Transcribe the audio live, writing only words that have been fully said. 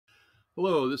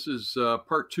Hello, this is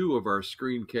part two of our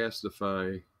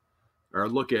Screencastify, our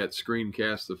look at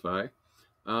Screencastify.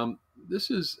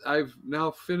 I've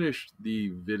now finished the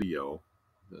video.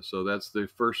 So that's the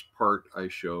first part I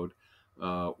showed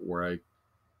where I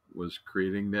was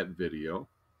creating that video.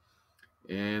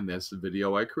 And that's the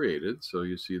video I created. So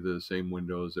you see the same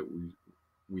windows that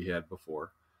we had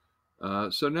before.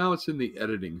 So now it's in the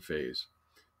editing phase.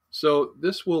 So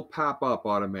this will pop up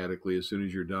automatically as soon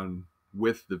as you're done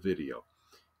with the video.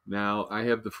 Now, I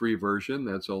have the free version.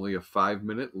 That's only a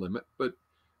 5-minute limit, but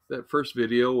that first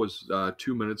video was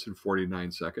 2 minutes and 49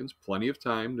 seconds. Plenty of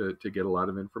time to get a lot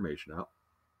of information out.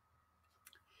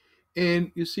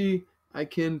 And you see, I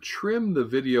can trim the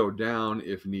video down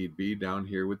if need be down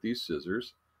here with these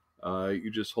scissors.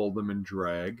 You just hold them and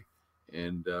drag,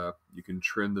 and you can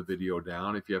trim the video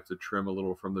down if you have to trim a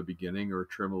little from the beginning or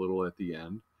trim a little at the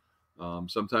end.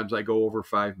 Sometimes I go over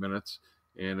 5 minutes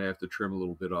and I have to trim a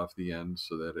little bit off the end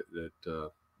so that it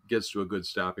gets to a good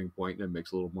stopping point and it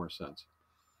makes a little more sense.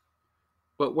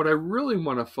 But what I really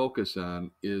want to focus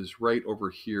on is right over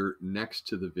here next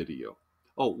to the video.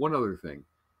 Oh, one other thing.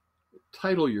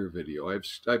 Title your video.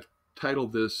 I've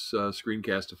titled this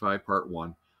Screencastify Part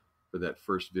 1 for that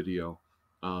first video.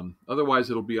 Otherwise,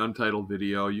 it'll be untitled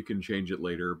video. You can change it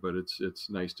later, but it's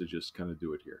nice to just kind of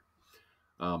do it here.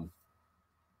 I'll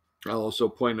also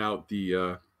point out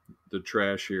the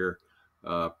trash here.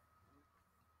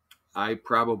 I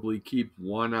probably keep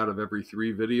one out of every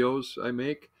 3 videos I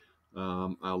make.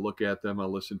 I'll look at them,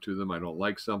 I'll listen to them. I don't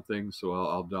like something, so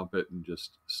I'll dump it and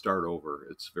just start over.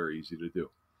 It's very easy to do.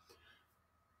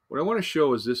 What I want to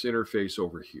show is this interface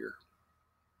over here.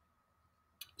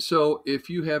 So if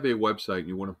you have a website and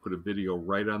you want to put a video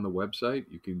right on the website,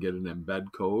 you can get an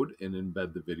embed code and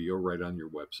embed the video right on your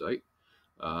website.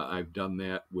 I've done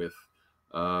that with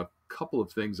a couple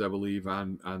of things, I believe,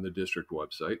 on the district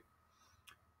website.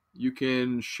 You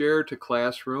can share to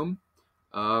Classroom,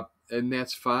 and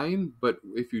that's fine, but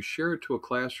if you share it to a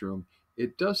classroom,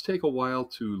 it does take a while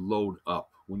to load up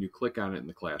when you click on it in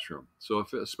the classroom. So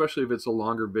especially if it's a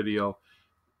longer video,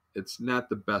 it's not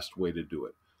the best way to do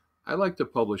it. I like to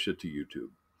publish it to YouTube.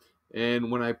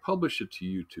 And when I publish it to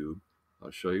YouTube,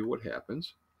 I'll show you what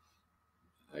happens.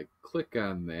 I click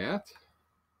on that,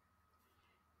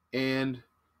 and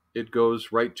it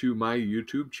goes right to my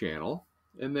YouTube channel.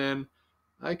 And then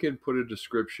I can put a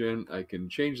description. I can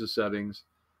change the settings.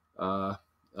 I'll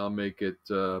make it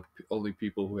only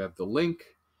people who have the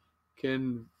link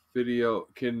can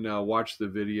watch the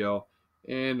video,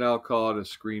 and I'll call it a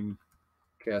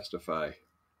Screencastify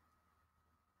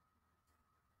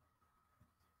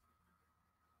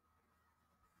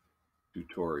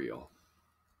tutorial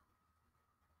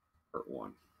part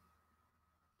 1.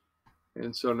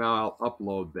 And so now I'll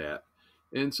upload that.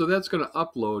 And so that's going to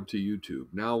upload to YouTube.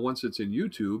 Now, once it's in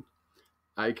YouTube,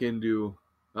 I can do,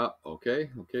 okay.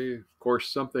 Of course,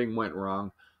 something went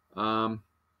wrong.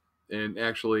 And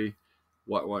actually,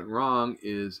 what went wrong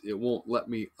is it won't let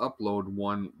me upload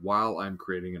one while I'm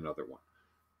creating another one.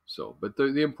 So, but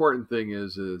the important thing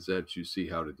is that you see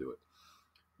how to do it.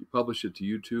 You publish it to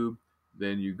YouTube,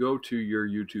 then you go to your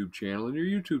YouTube channel, and your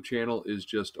YouTube channel is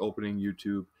just opening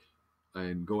YouTube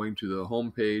and going to the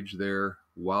home page there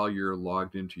while you're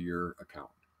logged into your account.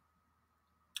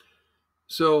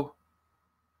 So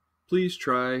please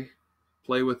play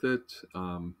with it.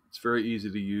 It's very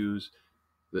easy to use.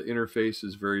 The interface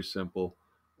is very simple.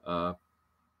 You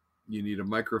need a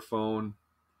microphone.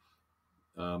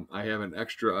 I have an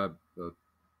extra,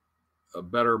 a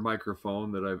better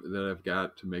microphone that I've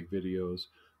got to make videos,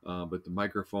 but the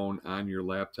microphone on your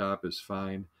laptop is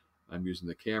fine. I'm using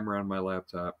the camera on my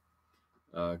laptop.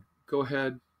 Go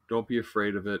ahead, don't be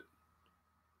afraid of it.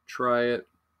 Try it.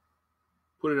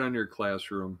 Put it on your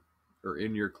classroom or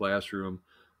in your classroom.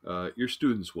 Your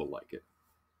students will like it.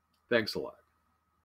 Thanks a lot.